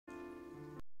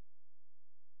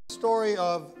story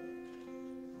of,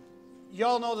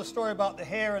 y'all know the story about the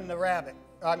hare and the rabbit.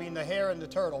 I mean, the hare and the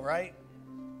turtle, right?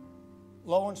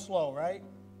 Low and slow, right?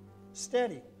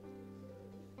 Steady.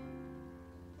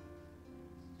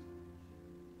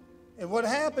 And what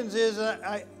happens is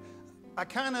I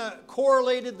kind of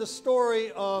correlated the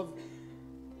story of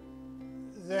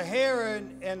the hare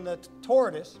and the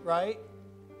tortoise, right?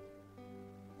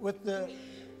 With the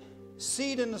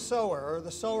seed and the sower, or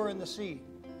the sower and the seed.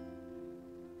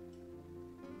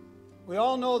 We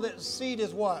all know that seed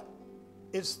is what?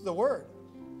 It's the word.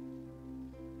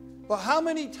 But how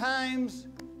many times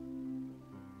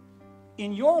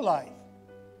in your life,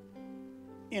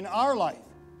 in our life,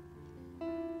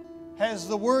 has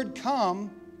the word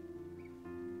come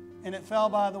and it fell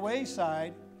by the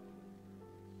wayside,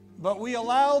 but we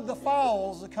allowed the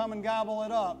fowls to come and gobble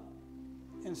it up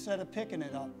instead of picking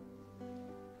it up?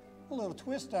 A little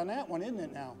twist on that one, isn't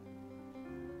it now?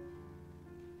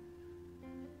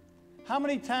 How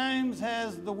many times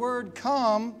has the word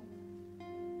come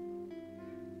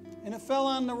and it fell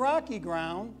on the rocky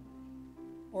ground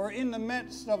or in the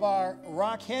midst of our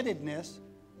rock-headedness,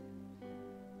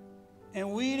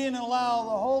 and we didn't allow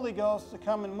the Holy Ghost to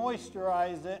come and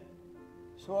moisturize it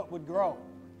so it would grow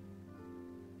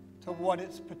to what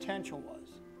its potential was?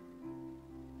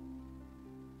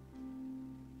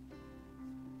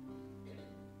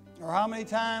 Or how many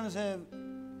times have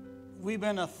we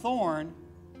been a thorn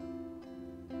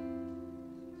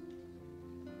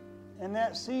and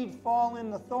that seed fall in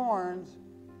the thorns,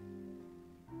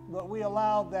 but we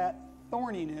allowed that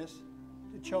thorniness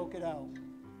to choke it out?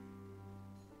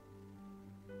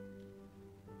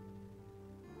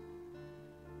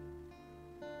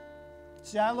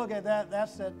 See, I look at that,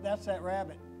 that's that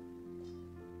rabbit.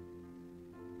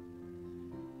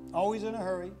 Always in a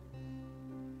hurry.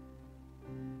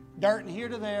 Darting here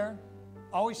to there.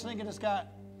 Always thinking it's got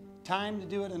time to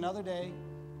do it another day.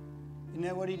 Isn't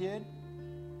that what he did?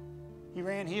 He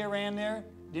ran here, ran there.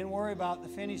 Didn't worry about the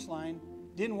finish line.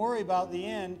 Didn't worry about the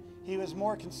end. He was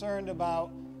more concerned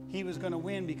about he was going to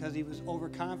win because he was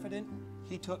overconfident.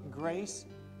 He took grace,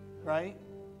 right?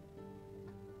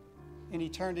 And he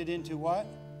turned it into what?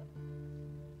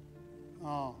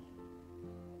 Oh.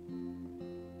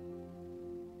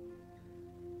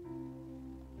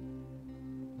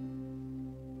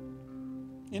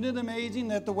 Isn't it amazing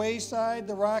that the wayside,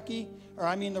 the rocky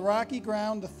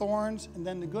ground, the thorns, and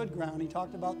then the good ground, he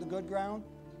talked about the good ground,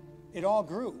 it all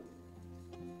grew.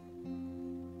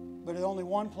 But it's only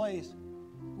one place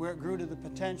where it grew to the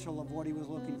potential of what he was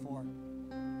looking for.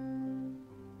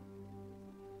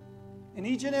 In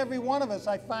each and every one of us,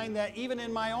 I find that even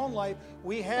in my own life,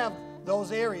 we have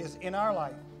those areas in our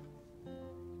life.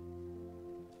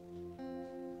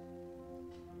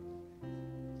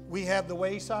 We have the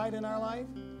wayside in our life.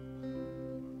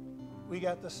 We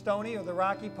got the stony or the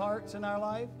rocky parts in our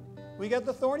life. We got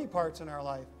the thorny parts in our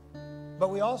life. But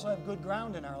we also have good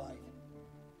ground in our life.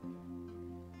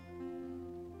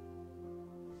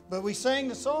 But we sang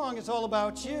the song, it's all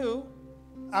about you.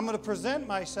 I'm going to present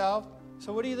myself.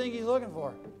 So what do you think he's looking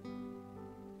for?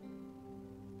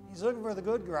 He's looking for the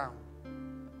good ground.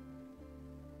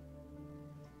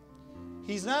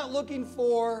 He's not looking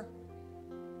for,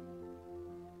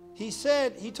 he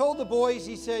told the boys,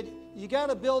 he said, you got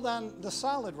to build on the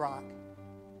solid rock.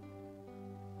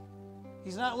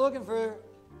 He's not looking for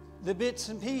the bits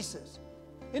and pieces.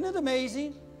 Isn't it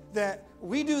amazing that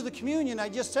we do the communion? I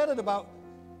just said it about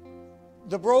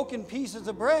the broken pieces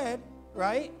of bread,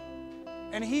 right?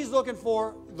 And he's looking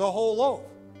for the whole loaf.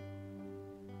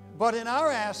 But in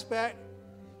our aspect,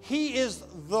 he is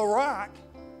the rock.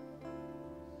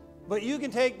 But you can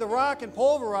take the rock and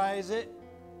pulverize it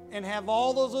and have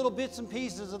all those little bits and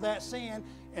pieces of that sand,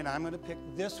 and I'm going to pick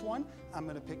this one, I'm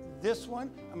going to pick this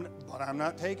one, but I'm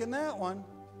not taking that one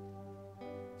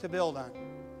to build on.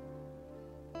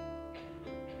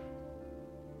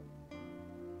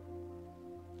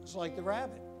 It's like the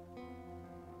rabbit.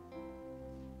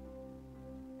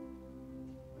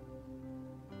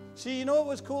 See, you know what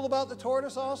was cool about the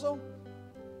tortoise also?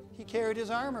 He carried his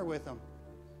armor with him.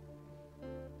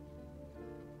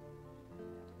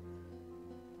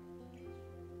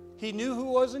 He knew who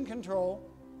was in control.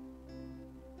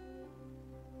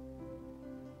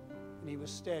 And he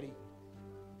was steady.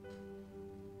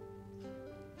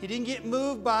 He didn't get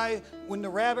moved by when the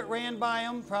rabbit ran by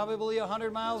him, probably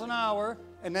 100 miles an hour,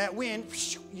 and that wind,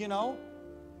 you know,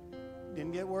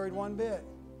 didn't get worried one bit.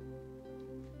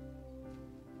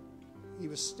 He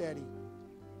was steady.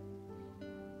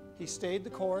 He stayed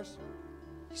the course.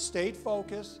 He stayed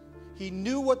focused. He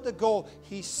knew what the goal.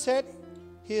 He set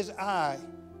his eye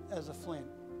as a flint.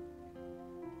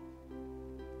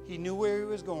 He knew where he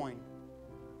was going.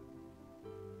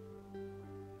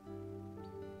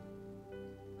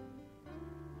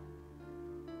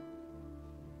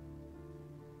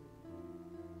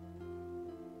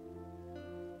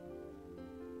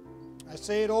 I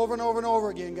say it over and over and over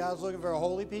again. God's looking for a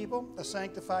holy people, a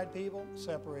sanctified people,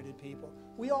 separated people.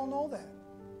 We all know that.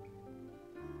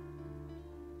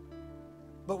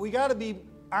 But we got to be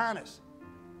honest.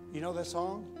 You know that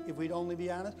song, If We'd Only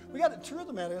Be Honest? The truth of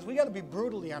the matter is we got to be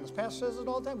brutally honest. Pastor says it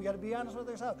all the time. We got to be honest with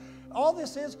ourselves. All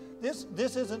this is,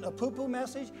 this isn't a poo-poo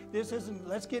message. This isn't,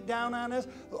 let's get down on this,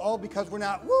 all because we're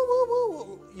not, woo, woo, woo,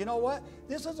 woo. You know what?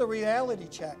 This is a reality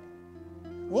check.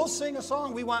 We'll sing a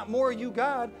song, we want more of you,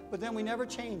 God, but then we never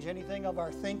change anything of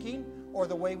our thinking or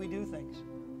the way we do things.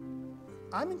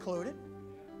 I'm included.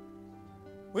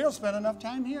 We don't spend enough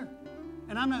time here.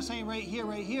 And I'm not saying right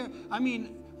here. I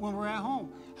mean, when we're at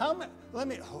home.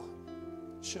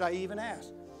 Should I even ask?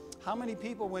 How many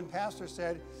people, when Pastor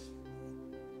said,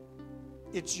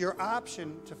 it's your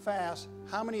option to fast,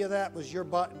 how many of that was your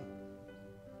button?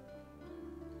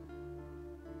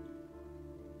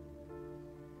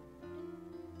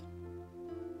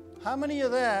 How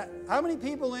many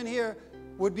people in here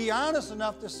would be honest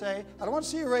enough to say, I don't want to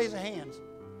see you raise your hands,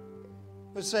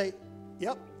 but say,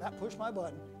 yep, that pushed my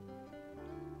button.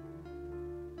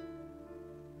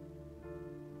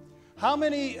 How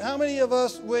many of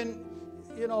us, when,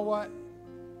 you know what,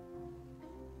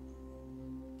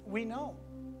 we know.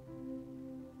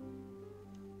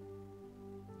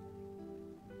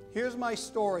 Here's my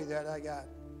story that I got.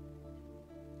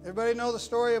 Everybody know the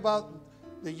story about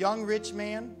the young rich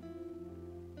man?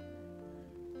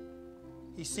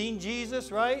 He's seen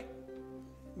Jesus, right?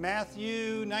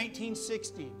 Matthew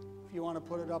 19:16, if you want to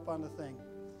put it up on the thing.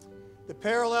 The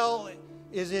parallel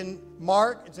is in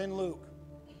Mark, it's in Luke.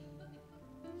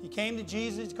 He came to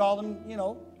Jesus, called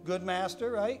him, good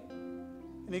master, right?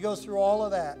 And he goes through all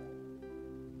of that.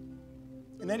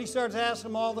 And then he starts asking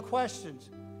him all the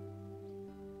questions.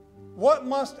 What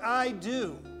must I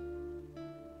do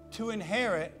to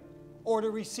inherit or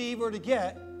to receive or to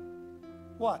get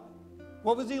what?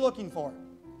 What was he looking for?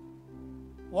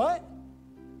 What?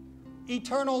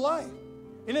 Eternal life.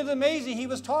 Isn't it amazing? He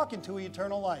was talking to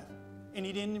eternal life, and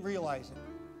he didn't realize it.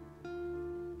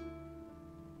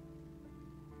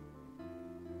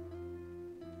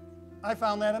 I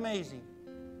found that amazing.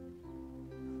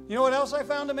 You know what else I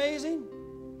found amazing?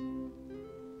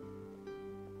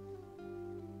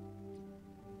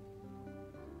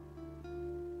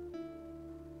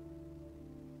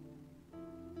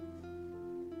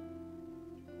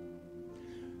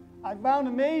 I found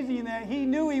amazing that he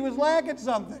knew he was lacking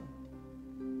something.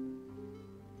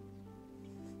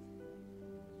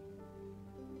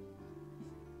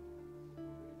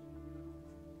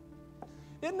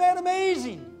 Isn't that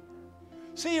amazing?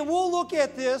 See, and we'll look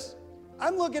at this,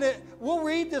 we'll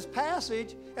read this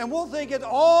passage, and we'll think it's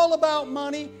all about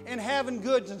money and having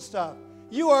goods and stuff.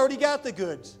 You already got the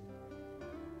goods.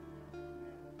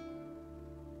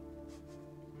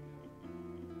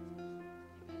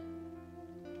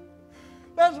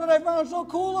 That's what I found so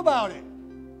cool about it.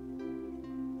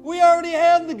 We already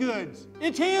have the goods.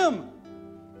 It's Him.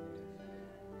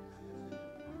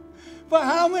 But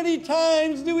how many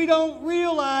times do we don't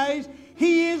realize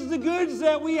He is the goods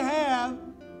that we have,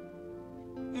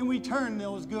 and we turn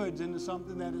those goods into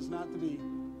something that is not to be?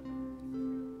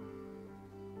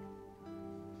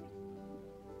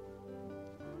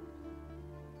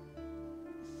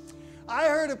 I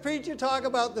heard a preacher talk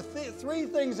about the three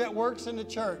things that works in the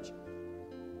church,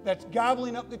 that's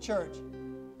gobbling up the church.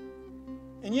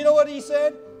 And you know what he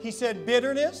said? He said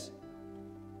bitterness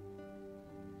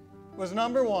was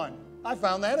number one. I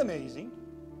found that amazing.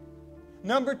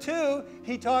 Number two,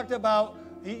 he talked about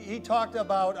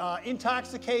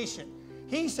intoxication.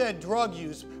 He said drug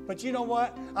use, but you know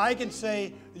what? I can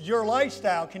say your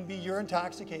lifestyle can be your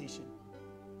intoxication.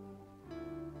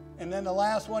 And then the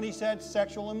last one he said,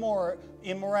 sexual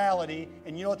immorality.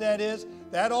 And you know what that is?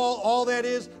 That all that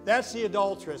is, that's the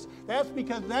adulteress. That's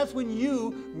because that's when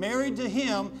you, married to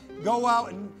him, go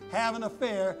out and have an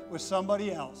affair with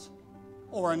somebody else.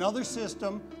 Or another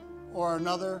system, or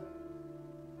another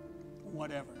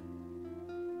whatever.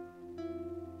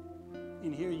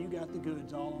 And here you got the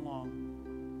goods all along.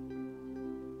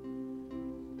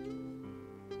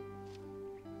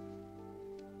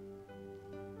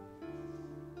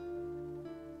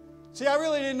 See, I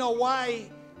really didn't know why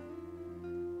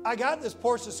I got this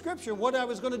portion of Scripture, what I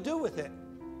was going to do with it.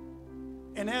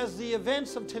 And as the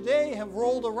events of today have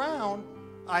rolled around,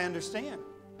 I understand.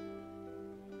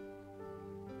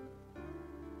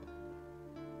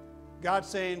 God's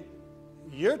saying,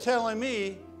 you're telling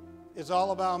me it's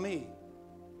all about me.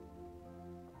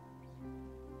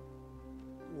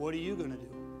 What are you going to do?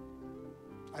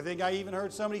 I think I even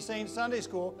heard somebody say in Sunday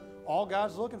school, all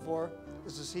God's looking for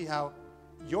is to see how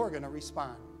you're going to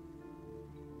respond.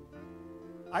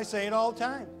 I say it all the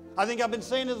time. I think I've been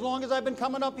saying it as long as I've been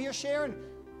coming up here sharing.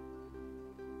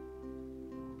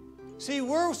 See,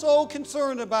 we're so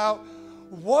concerned about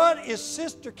what is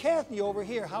Sister Kathy over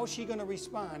here, how's she going to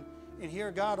respond? And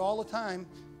hear God all the time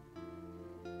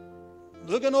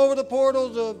looking over the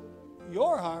portals of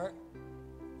your heart,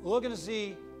 looking to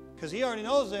see, because He already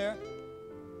knows there.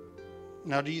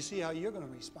 Now, do you see how you're going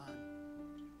to respond?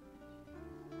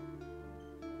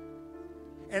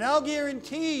 And I'll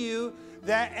guarantee you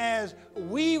that as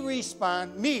we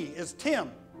respond, me, as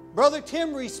Tim, Brother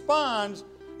Tim responds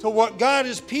to what God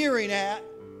is peering at,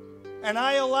 and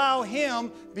I allow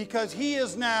him, because he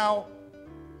is now,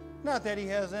 not that he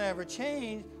hasn't ever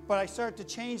changed, but I start to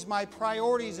change my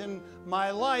priorities in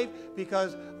my life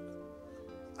because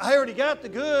I already got the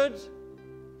goods,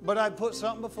 but I put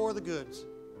something before the goods.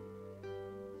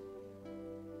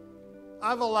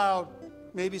 I've allowed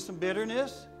maybe some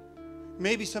bitterness,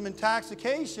 maybe some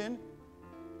intoxication,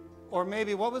 or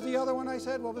maybe, what was the other one I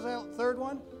said? What was that third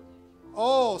one?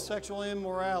 Oh, sexual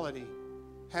immorality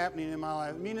happening in my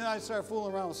life. Meaning I started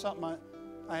fooling around with something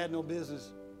I had no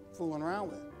business fooling around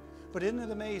with. But isn't it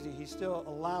amazing? He still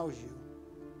allows you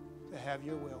to have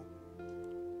your will.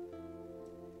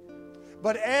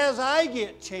 But as I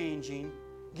get changing,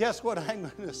 guess what I'm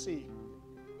going to see?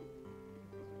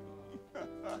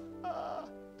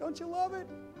 Don't you love it?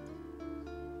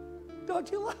 Don't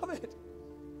you love it?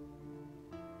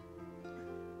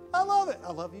 I love it.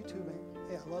 I love you too, man.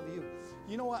 Hey, I love you.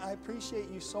 You know what? I appreciate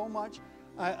you so much.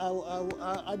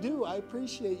 I do. I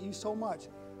appreciate you so much.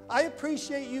 I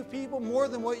appreciate you people more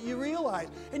than what you realize.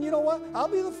 And you know what? I'll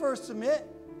be the first to admit,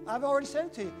 I've already said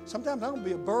it to you. Sometimes I'm going to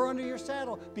be a burr under your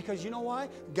saddle because you know why?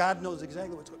 God knows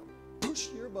exactly what's going to push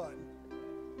your button.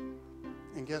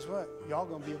 And guess what? Y'all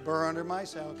going to be a burr under my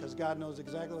saddle because God knows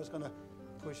exactly what's going to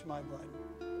push my button.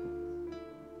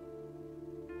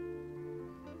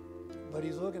 But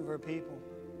He's looking for people.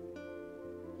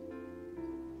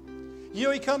 You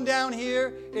know, He come down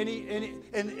here,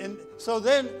 and so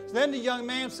then the young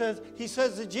man says, he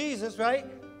says to Jesus, right?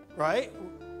 Right?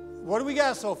 What do we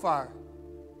got so far?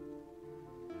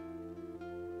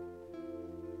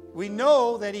 We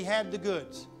know that he had the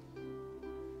goods.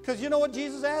 Because you know what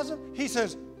Jesus asked him? He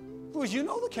says, well, you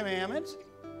know the commandments.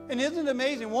 And isn't it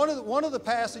amazing? One of the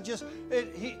passages,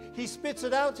 he spits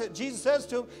it out. Jesus says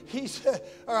to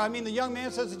him, the young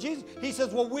man says to Jesus, he says,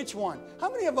 well, which one? How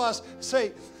many of us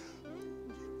say,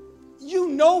 you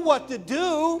know what to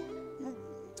do,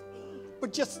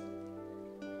 but just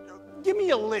give me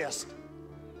a list.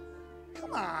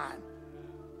 Come on.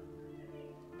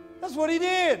 That's what he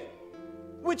did.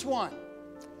 Which one?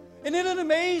 And isn't it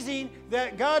amazing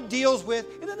that God deals with,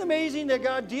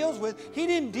 He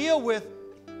didn't deal with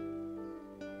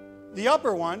the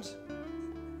upper ones.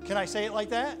 Can I say it like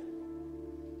that?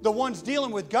 The ones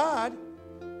dealing with God.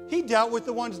 He dealt with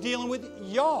the ones dealing with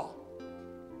y'all.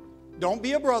 Don't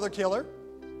be a brother killer.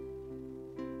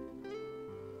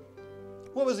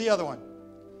 What was the other one?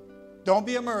 Don't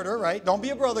be a murderer, right? Don't be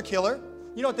a brother killer.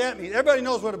 You know what that means? Everybody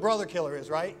knows what a brother killer is,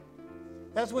 right?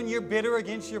 That's when you're bitter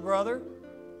against your brother.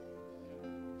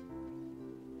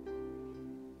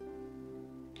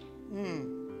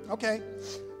 Okay.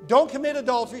 Don't commit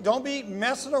adultery. Don't be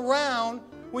messing around.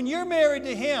 When you're married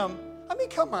to him, I mean,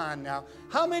 come on now.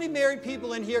 How many married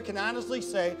people in here can honestly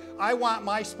say, I want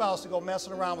my spouse to go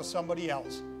messing around with somebody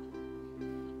else?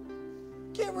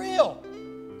 Get real.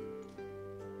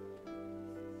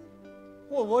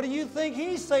 Well, what do you think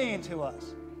he's saying to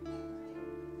us?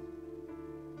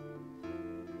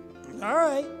 All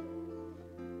right.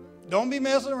 Don't be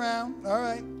messing around. All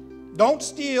right. Don't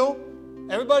steal.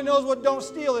 Everybody knows what don't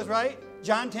steal is, right?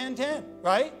 John 10:10,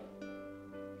 right?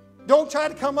 Don't try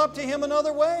to come up to him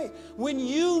another way. When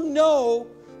you know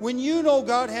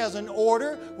God has an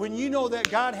order, when you know that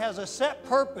God has a set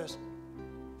purpose,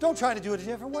 don't try to do it a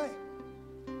different way.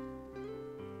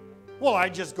 Well,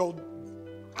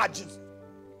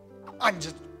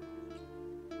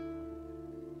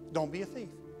 don't be a thief.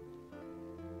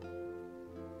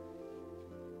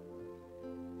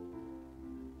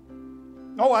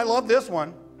 Oh, I love this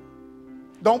one.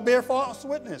 Don't bear false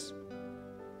witness.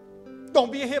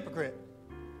 Don't be a hypocrite.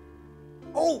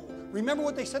 Oh, remember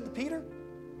what they said to Peter?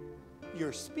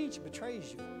 Your speech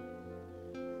betrays you.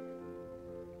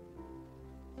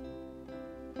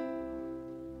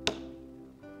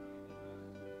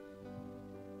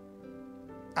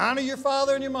 Honor your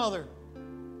father and your mother.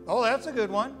 Oh, that's a good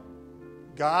one.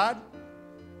 God,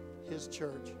 His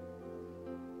church.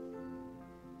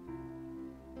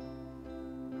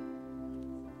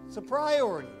 It's a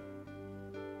priority.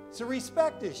 It's a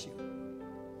respect issue.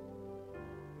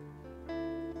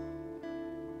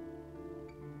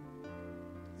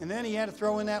 And then he had to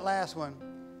throw in that last one.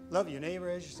 Love your neighbor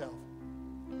as yourself.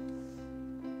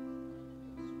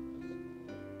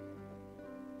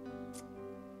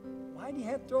 Why do you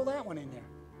have to throw that one in there?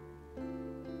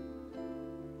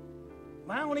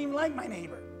 I don't even like my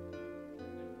neighbor.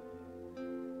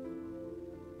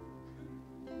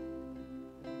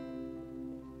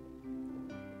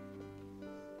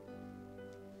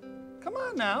 Come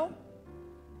on now.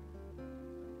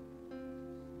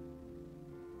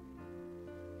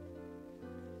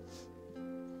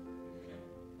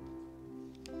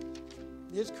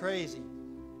 It's crazy.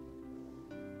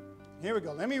 Here we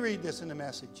go. Let me read this in the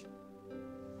Message.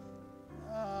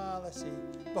 Let's see.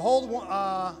 Behold,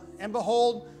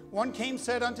 one came,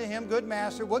 said unto him, Good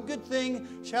master, what good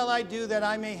thing shall I do that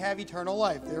I may have eternal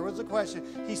life? There was the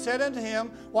question. He said unto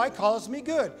him, Why callest me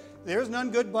good? There is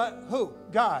none good but who?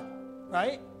 God.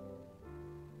 Right?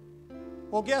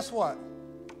 Well, guess what?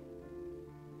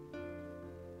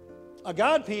 A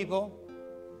God people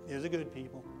is a good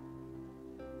people.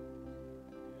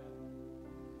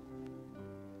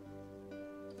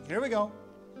 Here we go.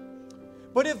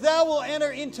 But if thou wilt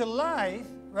enter into life,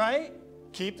 right,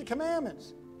 keep the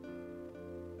commandments.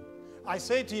 I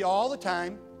say to you all the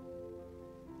time,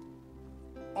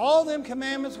 all them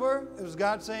commandments were, it was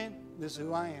God saying, this is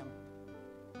who I am.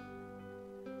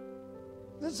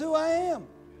 This is who I am.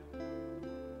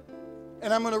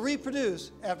 And I'm going to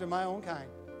reproduce after my own kind.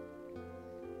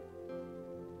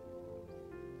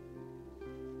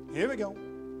 Here we go.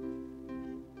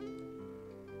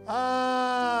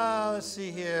 Let's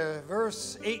see here.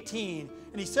 Verse 18.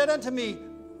 And he said unto me,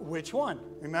 which one?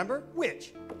 Remember?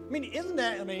 Which? I mean, isn't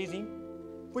that amazing?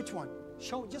 Which one?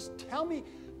 Just tell me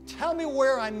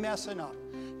where I'm messing up.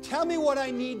 Tell me what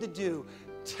I need to do.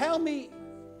 Tell me.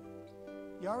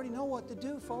 You already know what to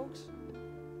do, folks.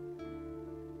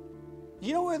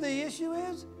 You know where the issue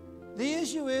is? The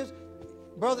issue is,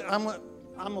 brother, I'm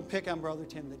going to pick on Brother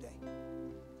Tim today.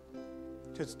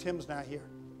 Because Tim's not here.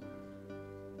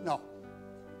 No,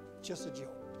 just a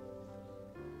joke.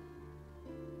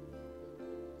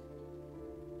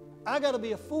 I got to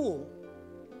be a fool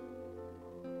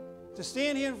to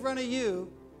stand here in front of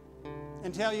you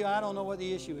and tell you I don't know what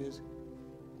the issue is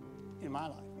in my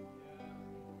life.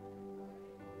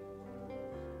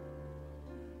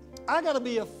 I got to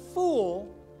be a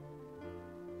fool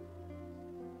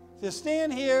to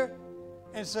stand here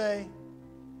and say,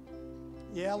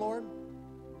 yeah, Lord,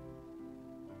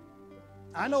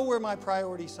 I know where my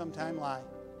priorities sometimes lie.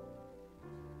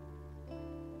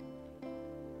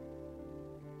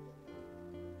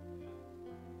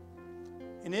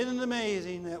 And isn't it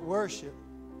amazing that worship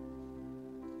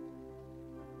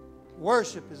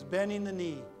is bending the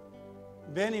knee,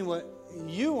 bending what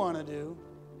you want to do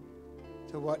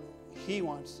to what He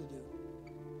wants to do.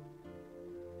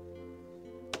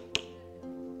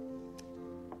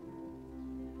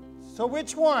 So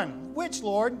which one? Which,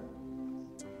 Lord?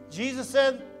 Jesus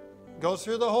said, goes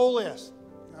through the whole list.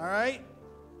 All right?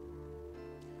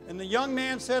 And the young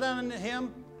man said unto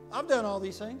him, I've done all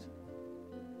these things.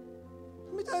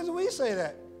 How many times do we say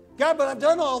that? God, but I've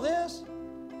done all this.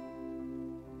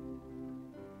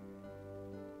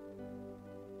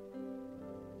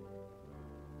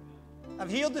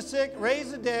 I've healed the sick,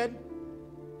 raised the dead,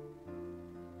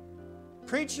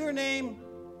 preached your name.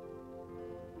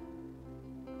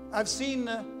 I've seen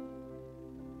the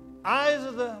eyes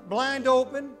of the blind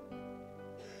open,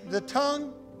 the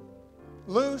tongue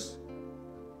loose,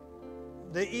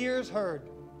 the ears heard.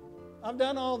 I've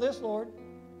done all this, Lord.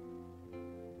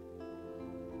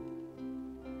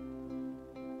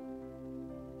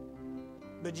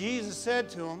 But Jesus said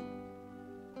to him,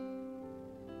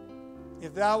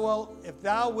 if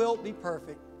thou wilt be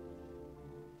perfect.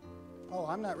 Oh,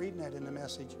 I'm not reading that in the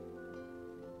Message.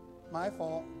 My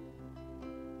fault.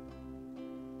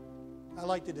 I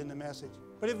liked it in the Message.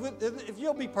 But if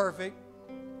you'll be perfect,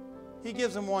 He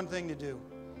gives them one thing to do.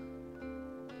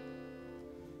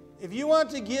 If you want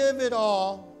to give it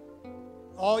all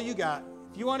you got.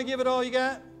 If you want to give it all you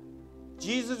got,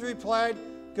 Jesus replied,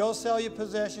 go sell your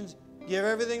possessions, give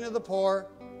everything to the poor.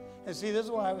 And see, this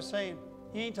is what I was saying.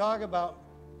 He ain't talking about,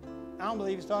 I don't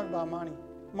believe He's talking about money.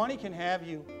 Money can have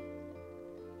you.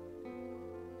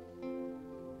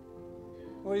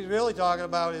 What He's really talking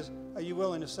about is, are you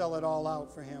willing to sell it all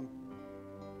out for Him?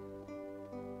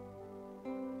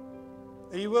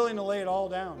 Are you willing to lay it all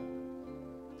down?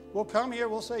 We'll come here,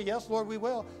 we'll say, yes, Lord, we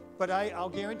will. But I'll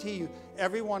guarantee you,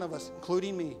 every one of us,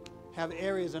 including me, have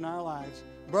areas in our lives.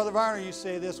 Brother Varner used to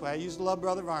say it this way. I used to love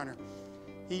Brother Varner.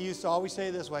 He used to always say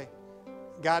it this way.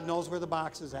 God knows where the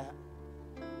box is at.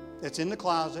 It's in the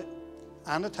closet,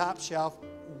 on the top shelf,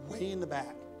 way in the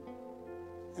back.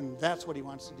 And that's what he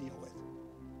wants to deal with.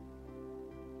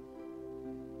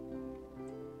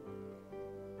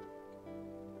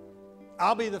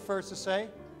 I'll be the first to say,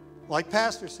 like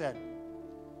Pastor said,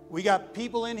 we got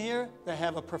people in here that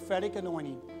have a prophetic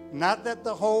anointing. Not that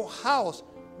the whole house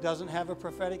doesn't have a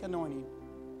prophetic anointing,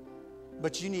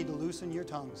 but you need to loosen your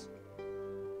tongues.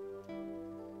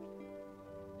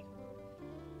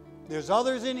 There's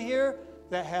others in here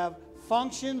that have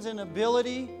functions and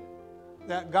ability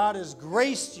that God has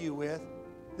graced you with,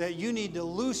 that you need to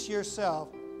loose yourself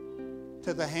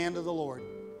to the hand of the Lord,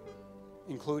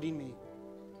 including me.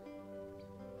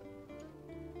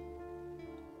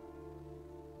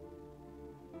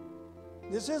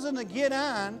 This isn't a get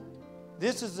on,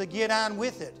 this is a get on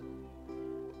with it.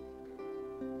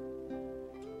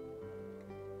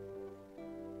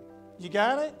 You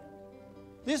got it?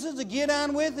 This is a get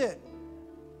on with it.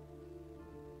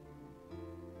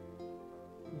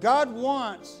 God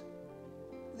wants,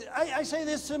 I say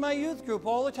this to my youth group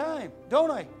all the time,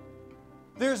 don't I?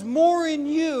 There's more in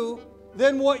you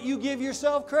than what you give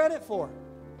yourself credit for.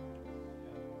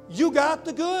 You got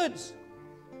the goods.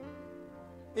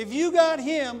 If you got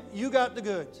Him, you got the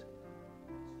goods.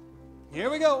 Here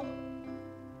we go.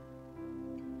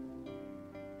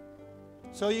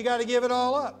 So you got to give it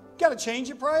all up. You got to change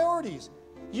your priorities.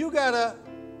 You got to...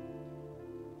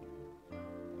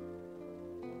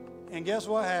 And guess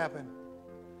what happened?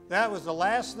 That was the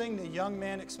last thing the young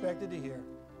man expected to hear.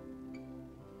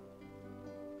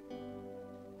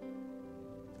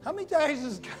 How many times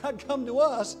has God come to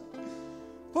us,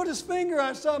 put His finger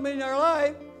on something in our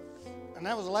life, and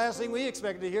that was the last thing we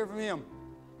expected to hear from Him?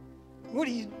 What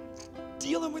are you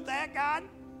dealing with that, God?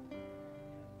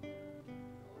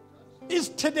 Is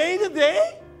today the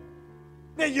day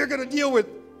that you're going to deal with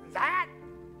that?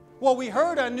 Well, we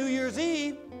heard on New Year's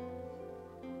Eve,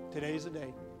 today's the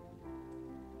day.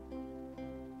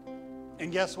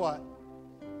 And guess what?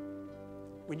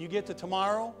 When you get to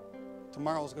tomorrow,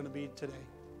 tomorrow's going to be today.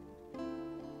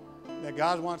 That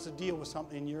God wants to deal with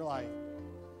something in your life.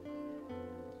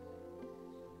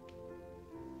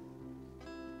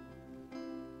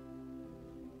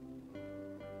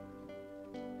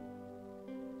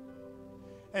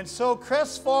 And so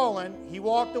crestfallen, he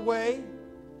walked away,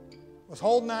 was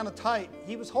holding on tight.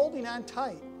 He was holding on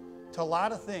tight to a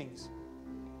lot of things.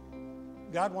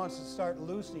 God wants to start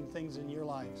loosening things in your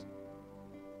lives.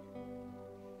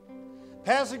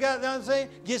 Pastor got done saying,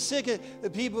 get sick of the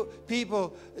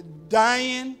people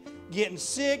dying, getting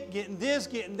sick, getting this,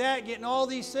 getting that, getting all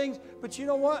these things. But you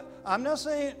know what? I'm not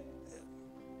saying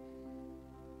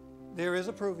there is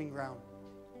a proving ground.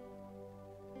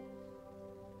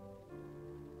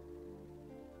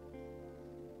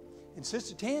 And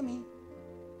Sister Tammy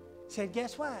said,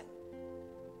 guess what?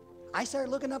 I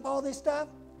started looking up all this stuff.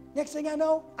 Next thing I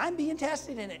know, I'm being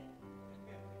tested in it.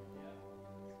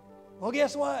 Well,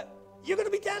 guess what? You're going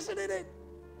to be tested in it.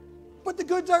 But the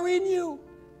goods are in you.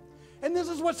 And this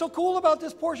is what's so cool about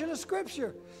this portion of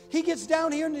Scripture. He gets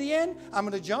down here in the end. I'm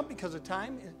going to jump because of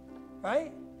time,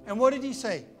 right? And what did he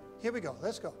say? Here we go.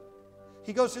 Let's go.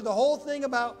 He goes through the whole thing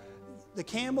about the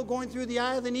camel going through the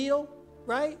eye of the needle,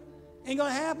 right? Ain't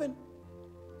going to happen.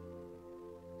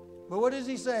 But what does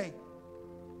he say?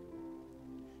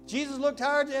 Jesus looked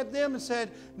hard at them and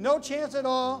said, no chance at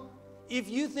all. If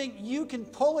you think you can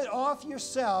pull it off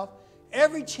yourself,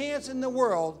 every chance in the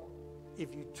world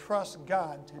if you trust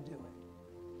God to do it.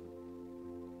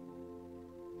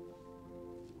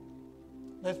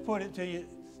 Let's put it to you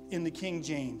in the King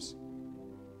James.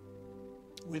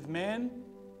 With men,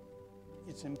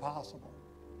 it's impossible.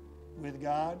 With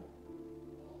God,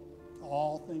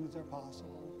 all things are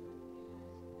possible.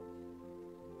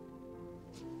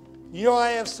 You know, I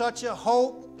have such a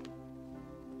hope.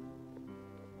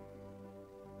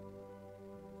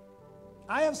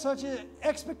 I have such an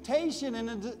expectation,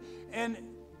 and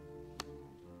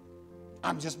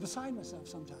I'm just beside myself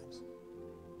sometimes.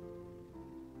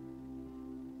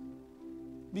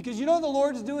 Because you know what the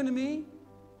Lord is doing to me?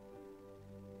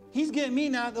 He's getting me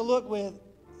not to look with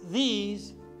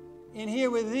these, in here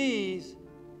with these,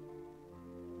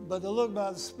 but to look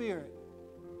by the Spirit.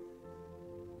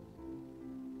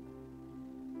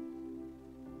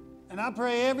 And I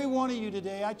pray every one of you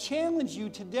today, I challenge you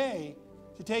today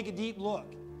to take a deep look.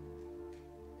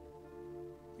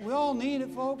 We all need it,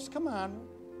 folks. Come on.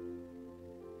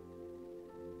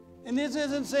 And this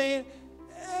isn't saying,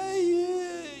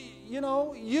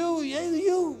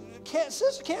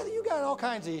 Sister Kathy, you got all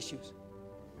kinds of issues.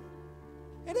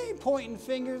 It ain't pointing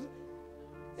fingers.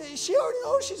 She already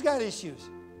knows she's got issues.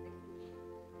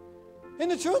 And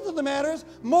the truth of the matter is,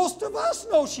 most of us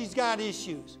know she's got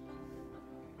issues.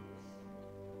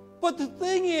 But the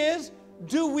thing is,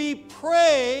 do we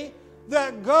pray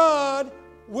that God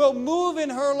will move in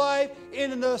her life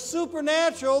in the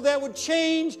supernatural that would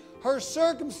change her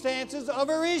circumstances of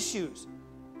her issues?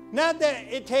 Not that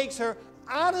it takes her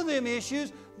out of them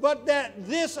issues, but that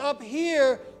this up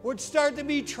here would start to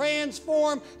be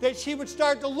transformed, that she would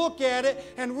start to look at it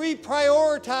and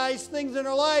reprioritize things in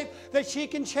her life that she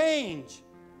can change.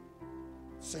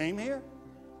 Same here.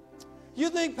 You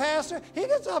think, Pastor, he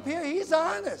gets up here, he's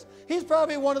honest. He's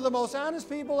probably one of the most honest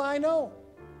people I know.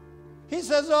 He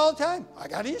says it all the time, I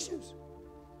got issues.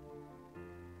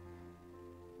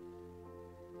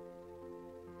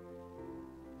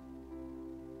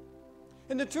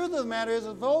 And the truth of the matter is,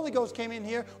 if the Holy Ghost came in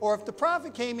here, or if the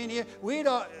prophet came in here, we'd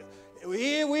all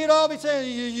be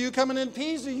saying, you coming in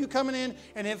peace, or you coming in?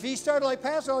 And if he started like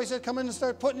Pastor always said, come in and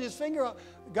start putting his finger up,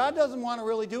 God doesn't want to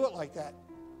really do it like that.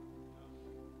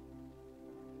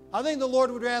 I think the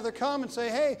Lord would rather come and say,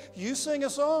 hey, you sing a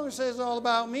song that says all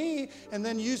about me, and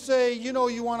then you say, you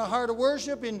want a heart of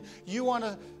worship, and you want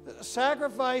to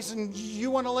sacrifice, and you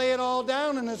want to lay it all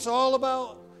down, and it's all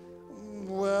about,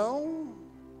 well,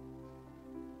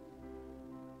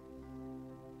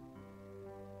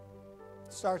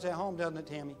 it starts at home, doesn't it,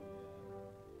 Tammy?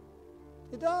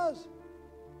 It does.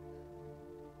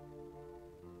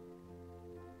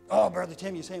 Oh, Brother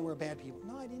Tim, you're saying we're bad people.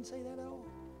 No, I didn't say that at all.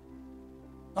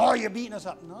 Oh, you're beating us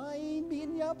up. No, I ain't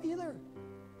beating you up either.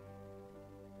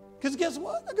 Because guess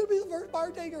what? I'm going to be the first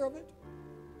partaker of it.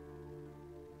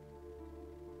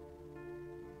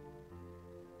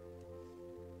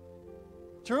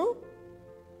 True?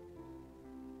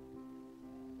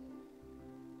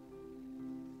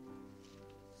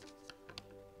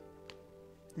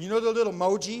 You know the little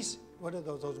emojis? What are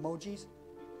those emojis?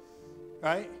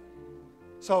 Right?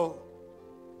 So,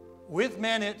 with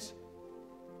men it's,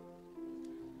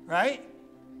 right?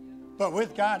 But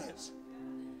with God it's.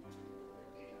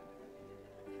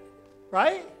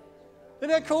 Right? Isn't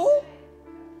that cool?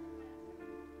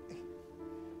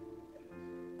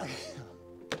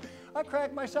 I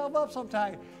crack myself up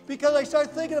sometimes because I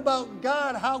start thinking about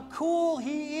God, how cool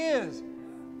He is.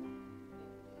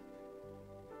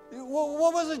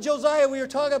 What was it, Josiah, we were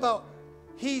talking about?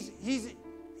 He's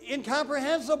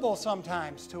incomprehensible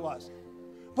sometimes to us.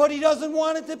 But He doesn't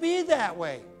want it to be that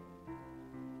way.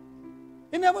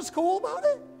 Isn't that what's cool about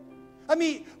it? I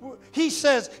mean,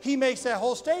 He makes that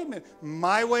whole statement.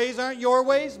 My ways aren't your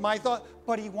ways, my thought.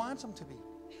 But He wants them to be.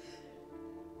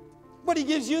 But He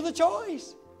gives you the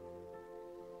choice.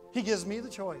 He gives me the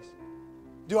choice.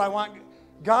 Do I want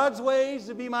God's ways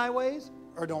to be my ways,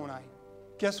 or don't I?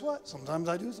 Guess what? Sometimes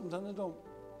I do, sometimes I don't.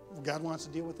 God wants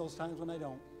to deal with those times when I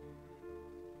don't.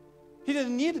 He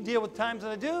doesn't need to deal with times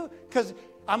that I do because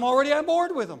I'm already on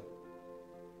board with Him.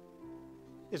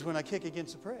 It's when I kick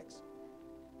against the pricks.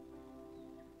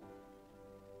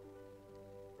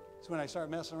 It's when I start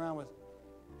messing around with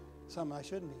something I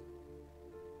shouldn't be.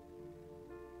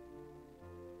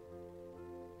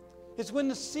 It's when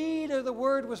the seed or the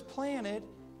word was planted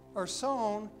or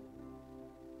sown,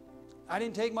 I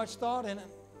didn't take much thought in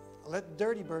it. I let the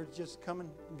dirty birds just come and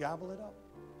gobble it up.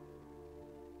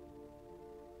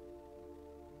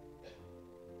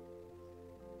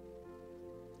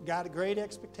 Got a great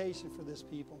expectation for this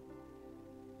people.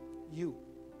 You.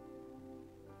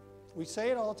 We say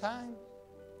it all the time.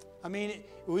 I mean,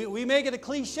 we make it a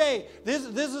cliche. This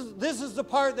is the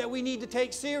part that we need to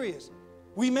take serious.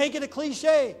 We make it a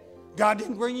cliche. God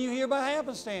didn't bring you here by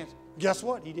happenstance. Guess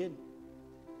what? He didn't.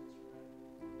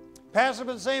 Pastor's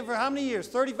been saying for how many years?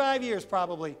 35 years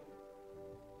probably.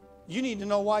 You need to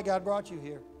know why God brought you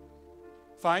here.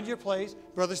 Find your place.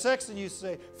 Brother Sexton used to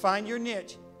say, find your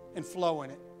niche and flow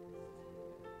in it.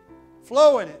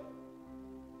 Flow in it.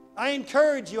 I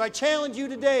encourage you, I challenge you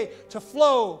today to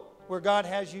flow where God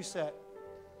has you set.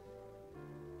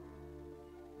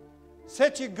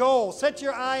 Set your goal. Set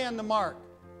your eye on the mark.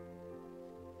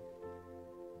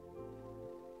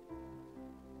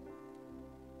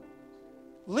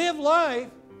 Live life,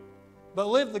 but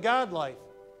live the God life.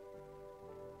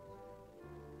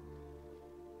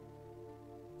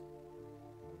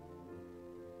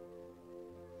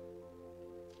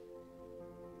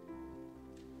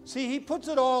 See, He puts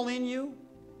it all in you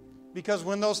because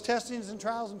when those testings and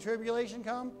trials and tribulation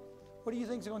come, what do you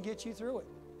think is going to get you through it?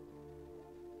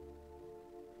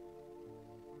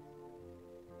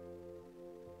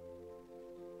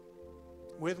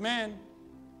 With men,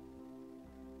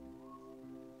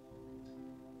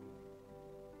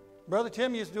 Brother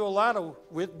Tim used to do a lot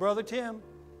with Brother Tim.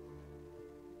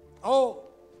 Oh,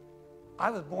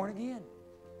 I was born again.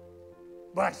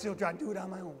 But I still try to do it on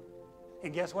my own.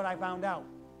 And guess what I found out?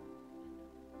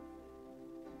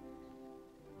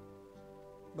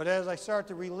 But as I start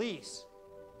to release,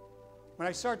 when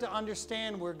I start to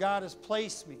understand where God has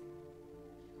placed me,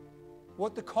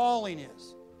 what the calling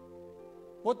is,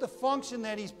 what the function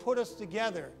that He's put us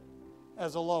together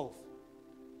as a loaf.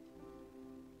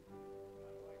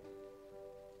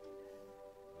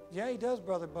 Yeah, He does,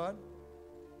 Brother Bud.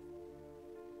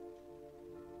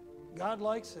 God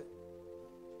likes it.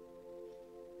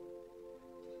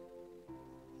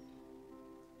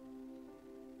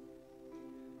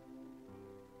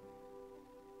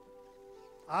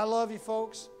 I love you,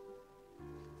 folks.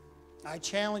 I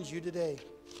challenge you today.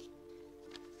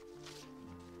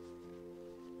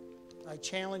 I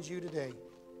challenge you today.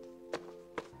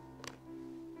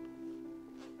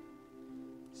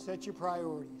 Set your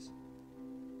priorities.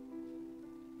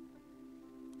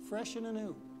 Fresh and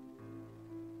anew.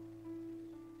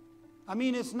 I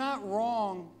mean, it's not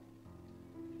wrong.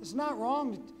 It's not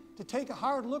wrong to take a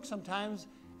hard look sometimes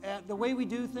at the way we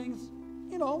do things.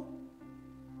 You know.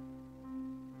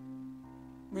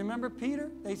 Remember Peter?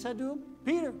 They said to him,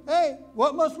 Peter, hey,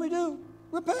 what must we do?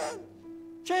 Repent.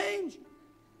 Change.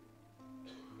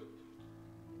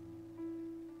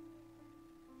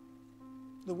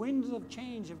 The winds of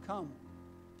change have come.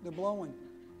 They're blowing.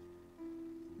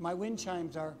 My wind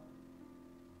chimes are.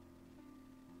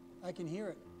 I can hear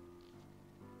it.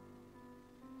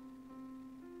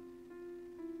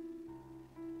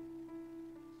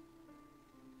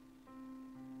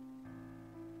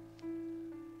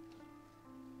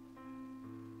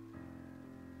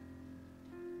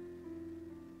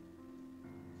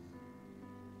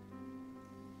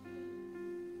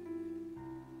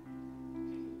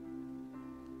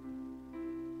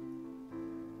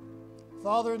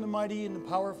 Father, in the mighty and the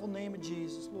powerful name of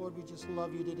Jesus, Lord, we just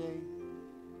love you today.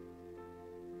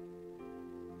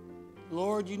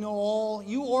 Lord, you know all.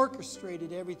 You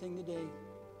orchestrated everything today.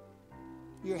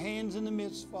 Your hands in the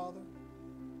midst, Father.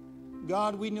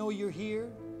 God, we know you're here.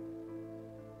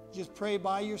 Just pray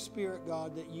by your Spirit,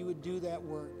 God, that you would do that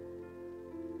work.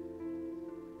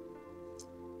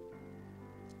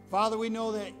 Father, we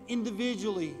know that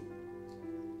individually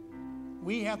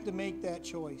we have to make that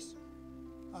choice.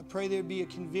 I pray there be a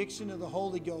conviction of the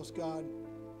Holy Ghost, God.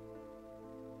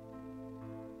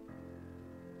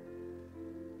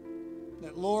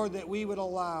 That, Lord, that we would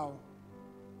allow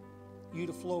you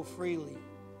to flow freely.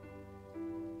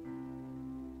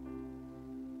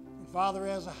 And Father,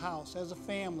 as a house, as a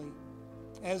family,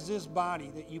 as this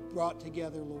body that you brought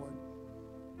together, Lord,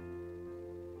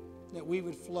 that we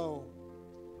would flow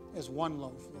as one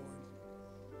loaf, Lord.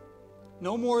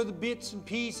 No more of the bits and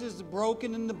pieces, the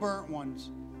broken and the burnt ones,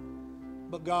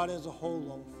 but God as a whole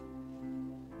loaf.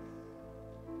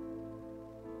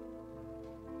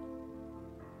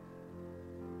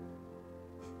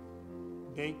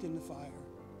 Baked in the fire.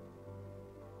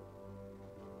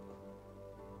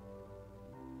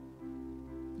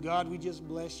 God, we just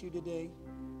bless you today.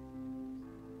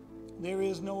 There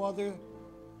is no other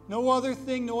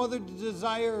thing, no other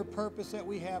desire or purpose that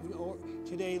we have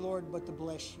today, Lord, but to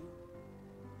bless you.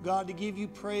 God, to give you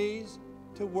praise,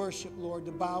 to worship, Lord,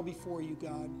 to bow before you,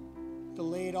 God, to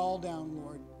lay it all down,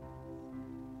 Lord,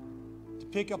 to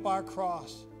pick up our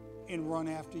cross and run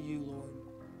after you, Lord.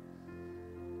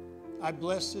 I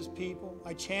bless this people.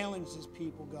 I challenge this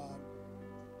people, God,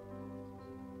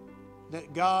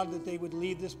 that they would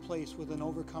leave this place with an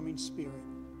overcoming spirit.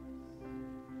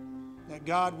 That,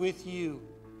 God, with you,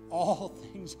 all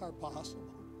things are possible.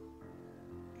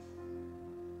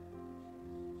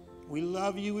 We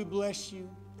love you, we bless you,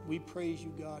 we praise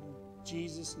you, God, in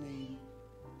Jesus' name.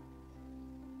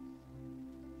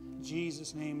 In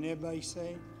Jesus' name. And everybody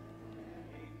say?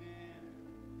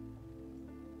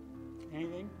 Amen.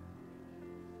 Anything?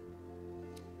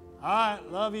 All right,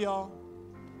 love y'all.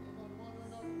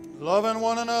 Loving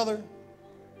one another.